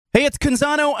Hey, it's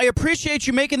Canzano. I appreciate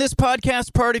you making this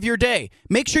podcast part of your day.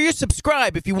 Make sure you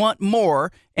subscribe if you want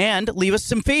more and leave us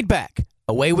some feedback.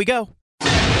 Away we go.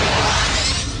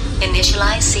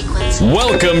 Initialize sequence.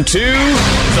 Welcome to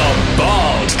The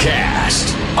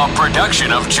Baldcast, a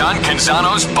production of John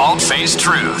Canzano's Bald-Faced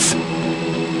Truth.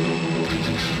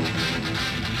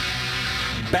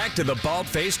 Back to The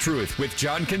Bald-Faced Truth with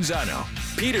John Canzano.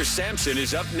 Peter Sampson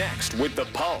is up next with The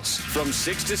Pulse from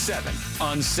 6 to 7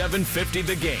 on 750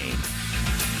 The Game.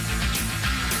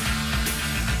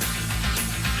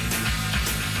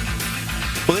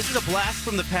 Well, this is a blast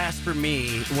from the past for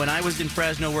me. When I was in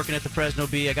Fresno working at the Fresno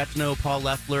Bee, I got to know Paul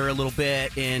Loeffler a little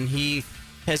bit, and he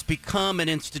has become an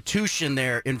institution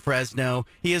there in Fresno.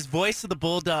 He is voice of the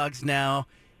Bulldogs now.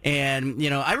 And,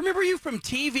 you know, I remember you from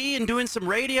TV and doing some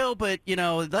radio, but, you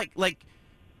know, like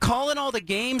calling all the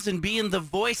games and being the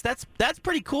voice, that's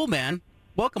pretty cool, man.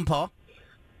 Welcome, Paul.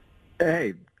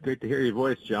 Hey, great to hear your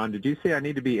voice, John. Did you say I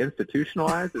need to be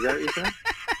institutionalized? Is that what you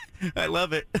said? I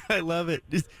love it. I love it.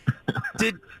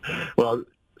 Well,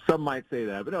 some might say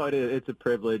that, but no, it's a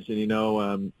privilege. And, you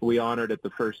know, we honored at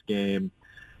the first game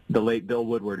the late Bill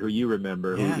Woodward, who you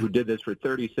remember, who did this for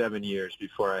 37 years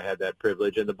before I had that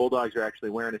privilege. And the Bulldogs are actually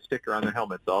wearing a sticker on their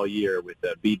helmets all year with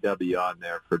BW on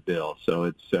there for Bill. So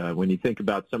it's when you think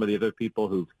about some of the other people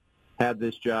who've had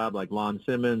this job, like Lon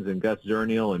Simmons and Gus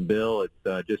Zernial and Bill,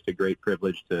 it's just a great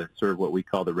privilege to serve what we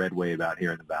call the Red Wave out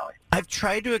here in the Valley. I've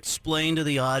tried to explain to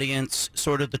the audience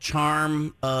sort of the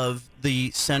charm of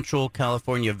the Central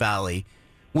California Valley.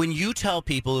 When you tell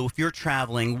people, if you're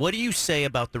traveling, what do you say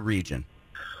about the region?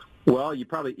 Well, you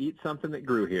probably eat something that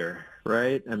grew here,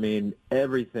 right? I mean,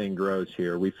 everything grows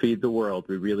here. We feed the world.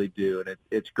 We really do. And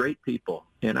it's great people.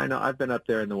 And I know I've been up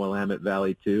there in the Willamette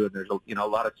Valley, too, and there's a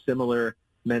lot of similar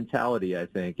mentality, I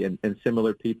think, and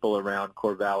similar people around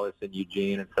Corvallis and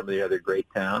Eugene and some of the other great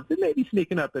towns, and maybe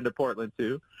sneaking up into Portland,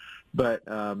 too. But,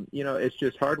 it's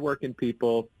just hardworking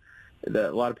people. A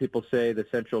lot of people say the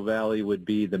Central Valley would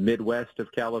be the Midwest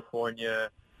of California,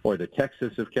 or the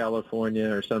Texas of California,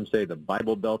 or some say the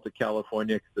Bible Belt of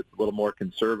California because it's a little more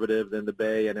conservative than the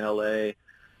Bay and L.A.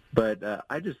 But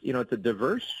it's a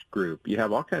diverse group. You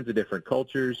have all kinds of different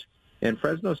cultures, and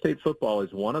Fresno State football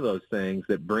is one of those things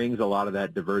that brings a lot of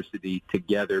that diversity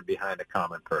together behind a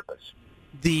common purpose.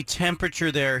 The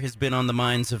temperature there has been on the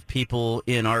minds of people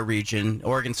in our region.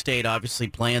 Oregon State obviously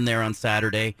playing there on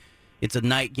Saturday. It's a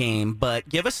night game, but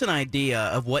give us an idea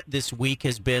of what this week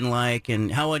has been like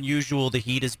and how unusual the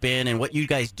heat has been and what you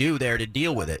guys do there to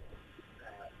deal with it.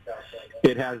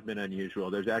 It has been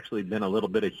unusual. There's actually been a little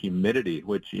bit of humidity,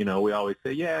 which, we always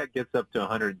say, it gets up to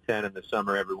 110 in the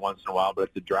summer every once in a while, but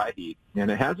it's a dry heat, and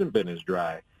it hasn't been as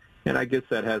dry. And I guess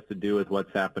that has to do with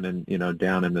what's happening,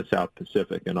 down in the South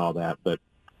Pacific and all that, but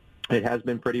it has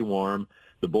been pretty warm.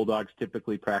 The Bulldogs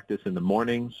typically practice in the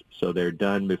mornings, so they're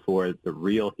done before the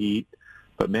real heat.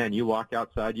 But, man, you walk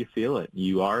outside, you feel it.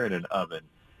 You are in an oven.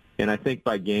 And I think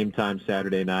by game time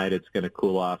Saturday night, it's going to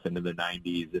cool off into the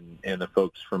 90s, and the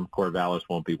folks from Corvallis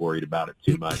won't be worried about it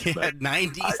too much. Yeah, but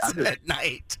 90s at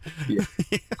night. Yeah,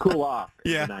 cool off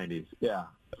in Yeah. the 90s, yeah.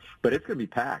 But it's going to be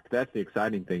packed. That's the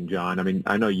exciting thing, John. I mean,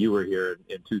 I know you were here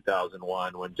in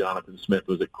 2001 when Jonathan Smith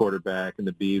was at quarterback and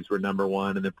the Bees were number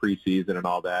one in the preseason and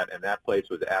all that, and that place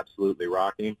was absolutely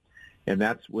rocking. And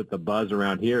that's what the buzz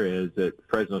around here is, that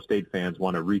Fresno State fans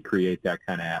want to recreate that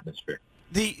kind of atmosphere.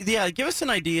 Give us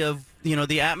an idea of,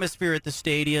 the atmosphere at the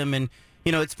stadium. And,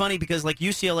 it's funny because, like,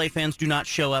 UCLA fans do not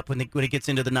show up when it gets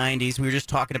into the 90s. We were just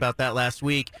talking about that last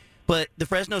week. But the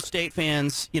Fresno State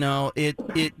fans,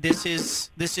 this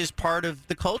is part of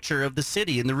the culture of the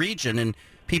city and the region, and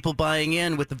people buying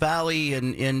in with the Valley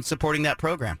and supporting that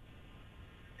program.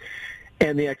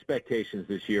 And the expectations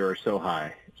this year are so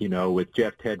high, with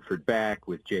Jeff Tedford back,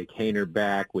 with Jake Haener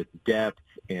back, with depth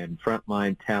and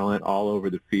frontline talent all over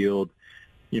the field.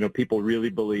 People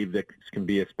really believe that this can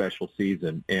be a special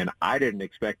season. And I didn't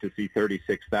expect to see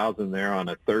 36,000 there on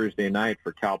a Thursday night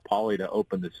for Cal Poly to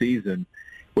open the season,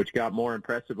 which got more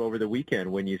impressive over the weekend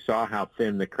when you saw how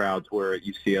thin the crowds were at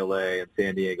UCLA and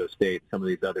San Diego State, some of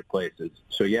these other places.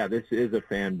 So, this is a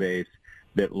fan base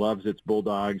that loves its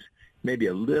Bulldogs. Maybe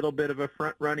a little bit of a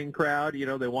front-running crowd.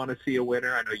 They want to see a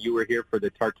winner. I know you were here for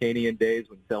the Tarkanian days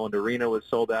when Celland Arena was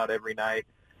sold out every night.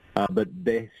 But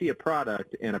they see a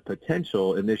product and a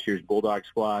potential in this year's Bulldog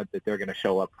squad that they're going to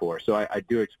show up for. So I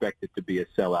do expect it to be a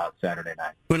sellout Saturday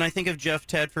night. When I think of Jeff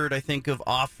Tedford, I think of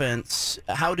offense.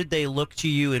 How did they look to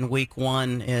you in week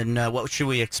one, and what should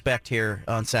we expect here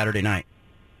on Saturday night?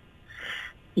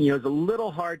 It's a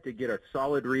little hard to get a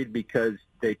solid read because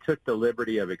they took the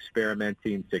liberty of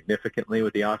experimenting significantly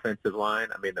with the offensive line.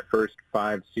 I mean, the first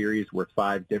 5 series were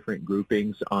 5 different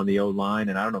groupings on the O-line,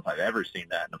 and I don't know if I've ever seen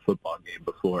that in a football game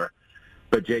before.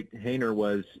 But Jake Haener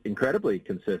was incredibly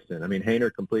consistent. I mean,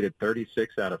 Haener completed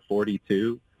 36 out of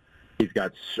 42. He's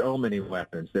got so many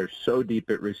weapons. They're so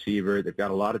deep at receiver. They've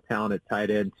got a lot of talent at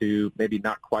tight end, too. Maybe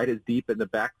not quite as deep in the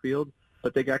backfield,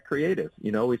 but they got creative.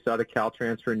 You know, we saw the Cal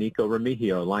transfer Nico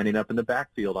Remigio lining up in the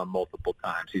backfield on multiple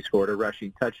times. He scored a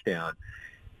rushing touchdown.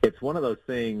 It's one of those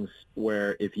things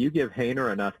where if you give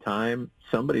Haener enough time,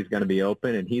 somebody's going to be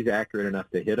open, and he's accurate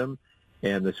enough to hit him,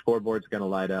 and the scoreboard's going to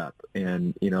light up.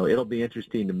 And, you know, it'll be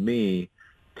interesting to me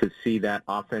to see that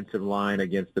offensive line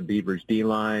against the Beavers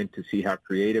D-line, to see how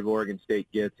creative Oregon State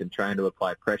gets in trying to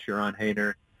apply pressure on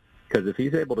Haener. Because if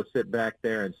he's able to sit back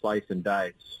there and slice and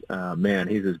dice, man,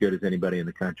 he's as good as anybody in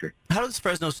the country. How does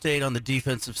Fresno State on the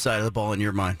defensive side of the ball in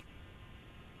your mind?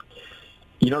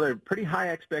 You know, there are pretty high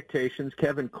expectations.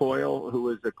 Kevin Coyle, who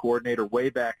was the coordinator way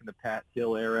back in the Pat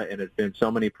Hill era and has been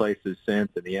so many places since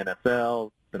in the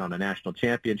NFL, been on a national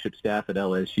championship staff at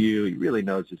LSU. He really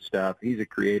knows his stuff. He's a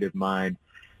creative mind.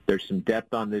 There's some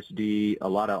depth on this D. A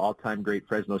lot of all-time great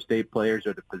Fresno State players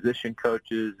are the position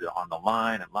coaches on the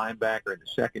line and linebacker in the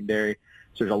secondary.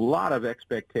 So there's a lot of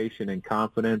expectation and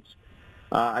confidence.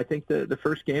 I think the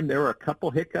first game there were a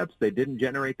couple hiccups. They didn't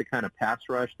generate the kind of pass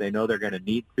rush they know they're going to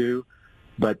need to,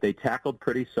 but they tackled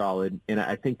pretty solid. And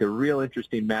I think the real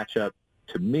interesting matchup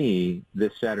to me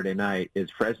this Saturday night is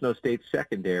Fresno State's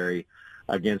secondary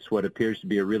against what appears to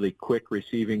be a really quick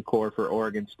receiving core for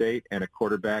Oregon State and a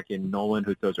quarterback in Nolan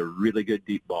who throws a really good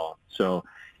deep ball. So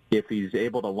if he's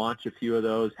able to launch a few of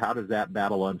those, how does that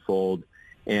battle unfold?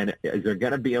 And is there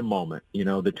going to be a moment? You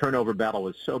know, the turnover battle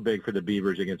was so big for the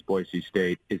Beavers against Boise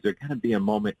State. Is there going to be a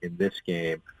moment in this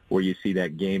game where you see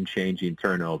that game-changing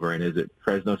turnover? And is it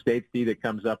Fresno State's D that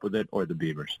comes up with it or the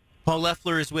Beavers? Paul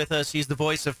Loeffler is with us. He's the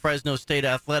voice of Fresno State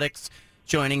Athletics.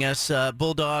 Joining us,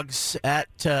 Bulldogs at,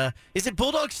 is it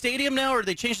Bulldog Stadium now, or did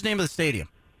they change the name of the stadium?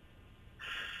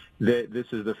 This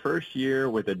is the first year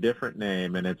with a different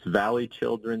name, and it's Valley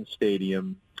Children's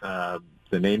Stadium.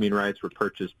 The naming rights were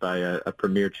purchased by a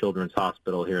premier children's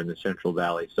hospital here in the Central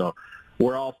Valley. So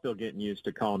we're all still getting used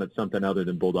to calling it something other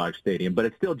than Bulldog Stadium, but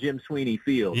it's still Jim Sweeney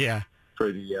Field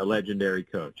for the legendary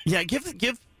coach. Yeah,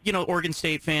 give you know, Oregon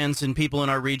State fans and people in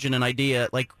our region an idea.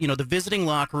 Like, you know, the visiting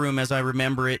locker room, as I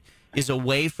remember it, is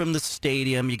away from the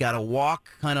stadium. You got to walk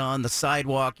kind of on the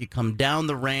sidewalk. You come down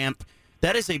the ramp.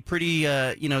 That is a pretty,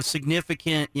 you know,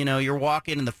 significant, you know, you're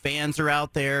walking and the fans are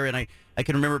out there. And I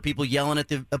can remember people yelling at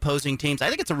the opposing teams. I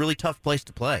think it's a really tough place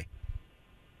to play.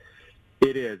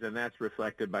 It is, and that's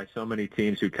reflected by so many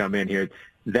teams who come in here.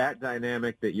 That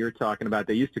dynamic that you're talking about,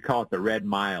 they used to call it the Red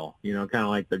Mile, you know, kind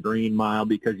of like the Green Mile,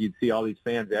 because you'd see all these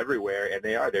fans everywhere, and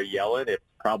they're yelling. It's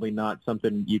probably not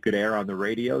something you could air on the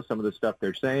radio, some of the stuff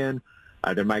they're saying.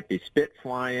 There might be spit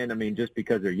flying. I mean, just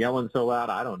because they're yelling so loud,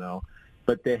 I don't know.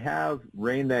 But they have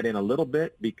reined that in a little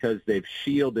bit because they've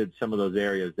shielded some of those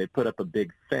areas. They put up a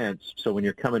big fence, so when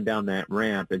you're coming down that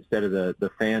ramp, instead of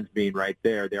the fans being right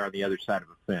there, they're on the other side of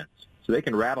a fence. So they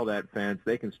can rattle that fence.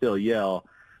 They can still yell,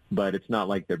 but it's not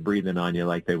like they're breathing on you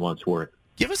like they once were.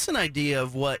 Give us an idea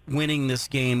of what winning this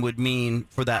game would mean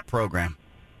for that program.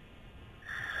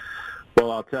 Well,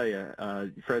 I'll tell you,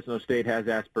 Fresno State has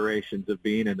aspirations of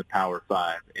being in the Power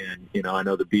Five. And, you know, I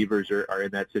know the Beavers are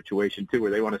in that situation, too,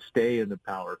 where they want to stay in the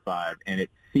Power Five. And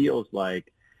it feels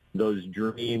like those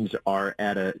dreams are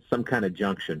at some kind of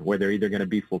junction where they're either going to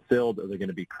be fulfilled or they're going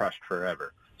to be crushed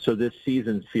forever. So this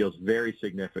season feels very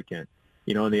significant.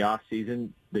 You know, in the off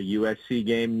season, the USC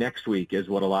game next week is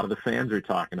what a lot of the fans are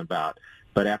talking about.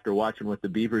 But after watching what the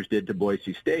Beavers did to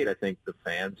Boise State, I think the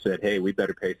fans said, hey, we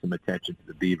better pay some attention to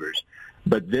the Beavers.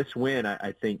 But this win,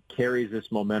 I think, carries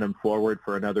this momentum forward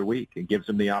for another week and gives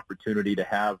them the opportunity to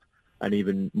have an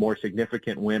even more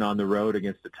significant win on the road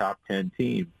against a top 10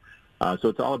 team. So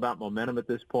it's all about momentum at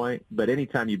this point. But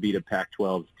anytime you beat a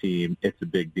Pac-12 team, it's a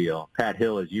big deal. Pat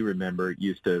Hill, as you remember,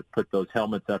 used to put those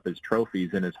helmets up as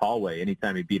trophies in his hallway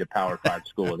anytime he beat a Power 5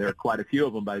 school. There were quite a few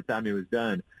of them by the time he was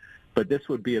done. But this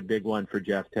would be a big one for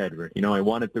Jeff Tedver. You know, he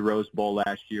won at the Rose Bowl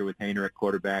last year with Haener at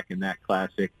quarterback in that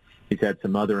classic. He's had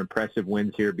some other impressive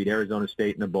wins here, beat Arizona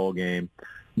State in a bowl game.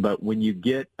 But when you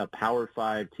get a Power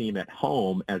 5 team at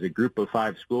home as a group of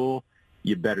 5 school,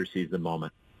 you better seize the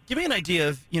moment. Give me an idea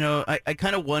of, you know, I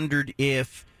kind of wondered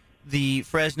if the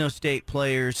Fresno State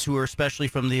players who are especially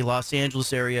from the Los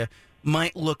Angeles area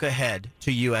might look ahead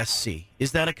to USC.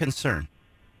 Is that a concern?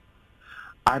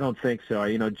 I don't think so.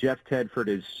 You know, Jeff Tedford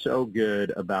is so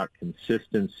good about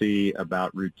consistency,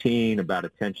 about routine, about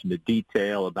attention to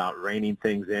detail, about reining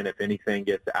things in if anything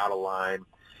gets out of line.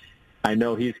 I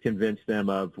know he's convinced them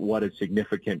of what a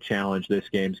significant challenge this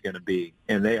game's going to be.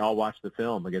 And they all watched the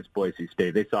film against Boise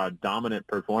State. They saw a dominant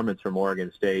performance from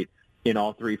Oregon State in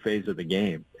all three phases of the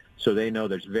game. So they know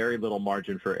there's very little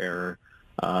margin for error.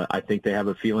 I think they have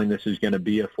a feeling this is going to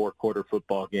be a four-quarter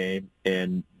football game,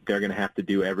 and they're going to have to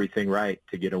do everything right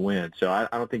to get a win. So I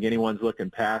don't think anyone's looking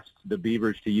past the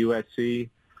Beavers to USC.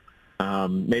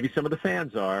 Maybe some of the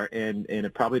fans are, and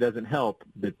it probably doesn't help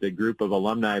that the group of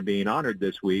alumni being honored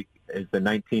this week is the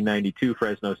 1992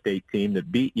 Fresno State team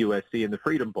that beat USC in the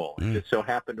Freedom Bowl. It just so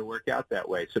happened to work out that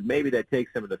way. So maybe that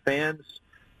takes some of the fans'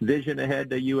 vision ahead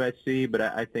to USC, but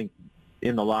I think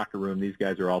in the locker room, these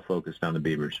guys are all focused on the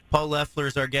Beavers. Paul Loeffler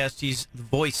is our guest. He's the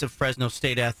voice of Fresno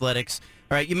State athletics.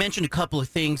 All right, you mentioned a couple of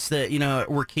things that,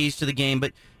 were keys to the game,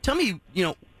 but tell me,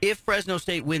 if Fresno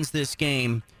State wins this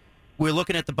game, we're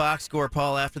looking at the box score,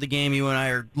 Paul, after the game. You and I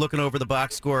are looking over the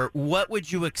box score. What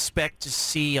would you expect to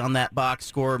see on that box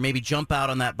score, maybe jump out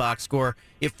on that box score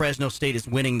if Fresno State is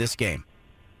winning this game?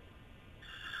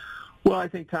 Well, I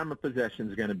think time of possession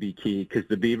is going to be key because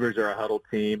the Beavers are a huddle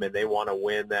team and they want to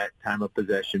win that time of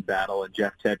possession battle, and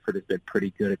Jeff Tedford has been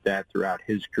pretty good at that throughout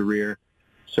his career.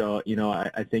 So,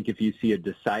 I think if you see a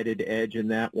decided edge in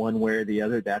that one way or the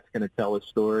other, that's going to tell a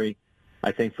story.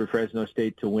 I think for Fresno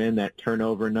State to win, that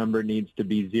turnover number needs to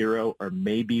be 0 or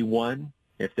maybe 1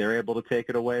 if they're able to take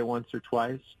it away once or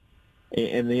twice.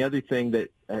 And the other thing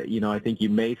that, I think you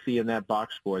may see in that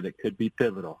box score that could be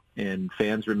pivotal, and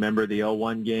fans remember the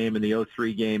 0-1 game and the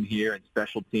 0-3 game here, and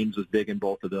special teams was big in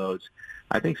both of those.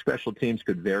 I think special teams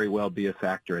could very well be a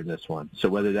factor in this one. So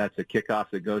whether that's a kickoff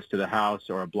that goes to the house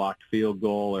or a blocked field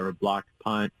goal or a blocked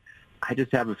punt, I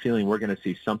just have a feeling we're going to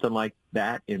see something like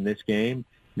that in this game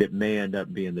that may end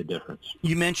up being the difference.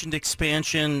 You mentioned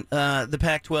expansion. The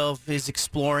Pac-12 is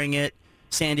exploring it.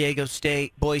 San Diego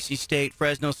State, Boise State,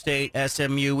 Fresno State,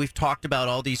 SMU. We've talked about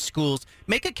all these schools.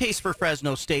 Make a case for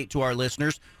Fresno State to our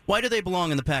listeners. Why do they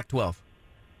belong in the Pac-12?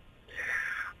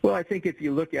 Well, I think if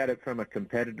you look at it from a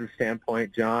competitive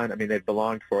standpoint, John, they've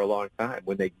belonged for a long time.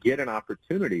 When they get an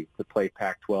opportunity to play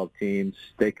Pac-12 teams,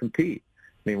 they compete.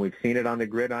 We've seen it on the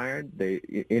gridiron.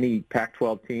 Any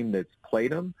Pac-12 team that's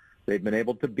played them, they've been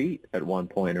able to beat at one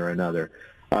point or another.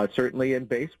 Certainly in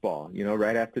baseball,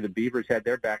 right after the Beavers had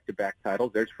their back-to-back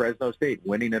titles, there's Fresno State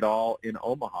winning it all in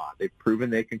Omaha. They've proven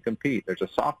they can compete. There's a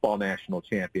softball national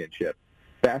championship.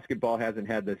 Basketball hasn't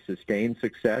had the sustained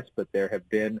success, but there have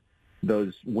been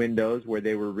those windows where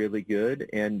they were really good,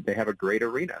 and they have a great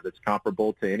arena that's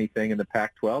comparable to anything in the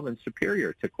Pac-12 and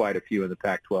superior to quite a few in the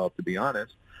Pac-12, to be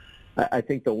honest. I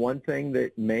think the one thing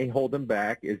that may hold them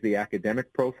back is the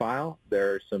academic profile.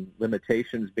 There are some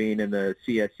limitations being in the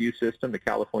CSU system, the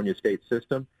California State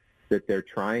system, that they're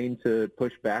trying to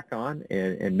push back on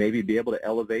and maybe be able to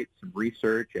elevate some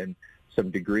research and some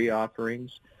degree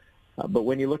offerings. But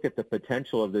when you look at the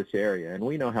potential of this area, and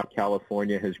we know how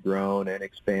California has grown and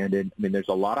expanded, there's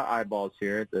a lot of eyeballs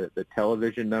here. The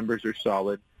television numbers are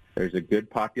solid. There's a good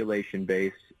population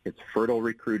base. It's fertile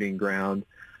recruiting ground.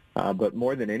 But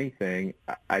more than anything,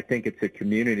 I think it's a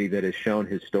community that has shown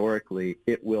historically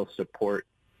it will support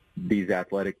these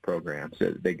athletic programs.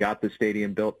 They got the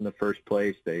stadium built in the first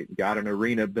place. They got an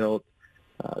arena built.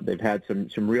 They've had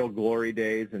some real glory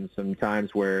days and some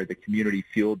times where the community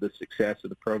fueled the success of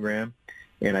the program.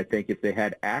 And I think if they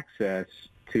had access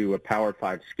to a Power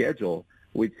 5 schedule,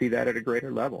 we'd see that at a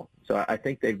greater level. So I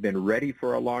think they've been ready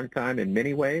for a long time in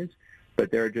many ways, but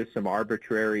there are just some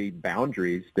arbitrary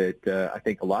boundaries that I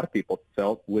think a lot of people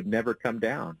felt would never come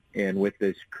down. And with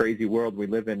this crazy world we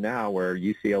live in now where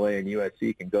UCLA and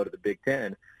USC can go to the Big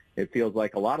Ten, it feels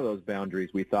like a lot of those boundaries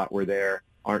we thought were there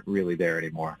aren't really there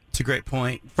anymore. It's a great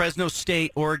point. Fresno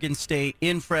State, Oregon State,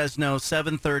 in Fresno,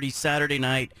 7:30 Saturday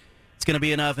night. It's going to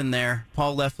be an oven there.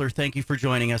 Paul Loeffler, thank you for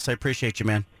joining us. I appreciate you,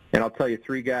 man. And I'll tell you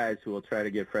 3 guys who will try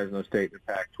to get Fresno State in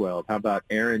the Pac-12. How about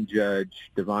Aaron Judge,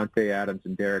 Devontae Adams,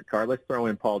 and Derek Carr? Let's throw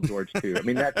in Paul George, too.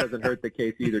 That doesn't hurt the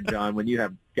case either, John, when you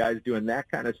have guys doing that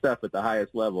kind of stuff at the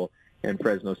highest level, and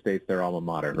Fresno State's their alma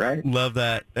mater, right? Love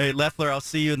that. Hey, Loeffler, I'll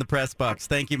see you in the press box.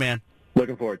 Thank you, man.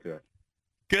 Looking forward to it.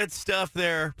 Good stuff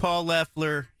there. Paul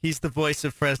Loeffler, he's the voice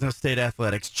of Fresno State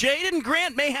athletics. Jaden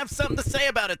Grant may have something to say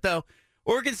about it, though.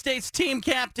 Oregon State's team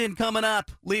captain coming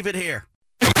up. Leave it here.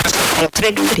 We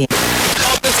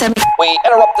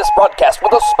interrupt this broadcast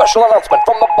with a special announcement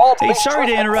from the Bald Face Hey, sorry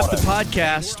Truth to interrupt the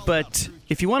Headquarters. podcast, but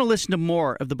if you want to listen to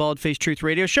more of the Bald Face Truth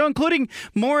Radio Show, including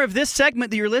more of this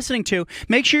segment that you're listening to,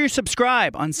 make sure you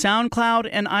subscribe on SoundCloud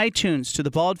and iTunes to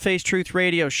the Bald Face Truth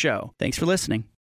Radio Show. Thanks for listening.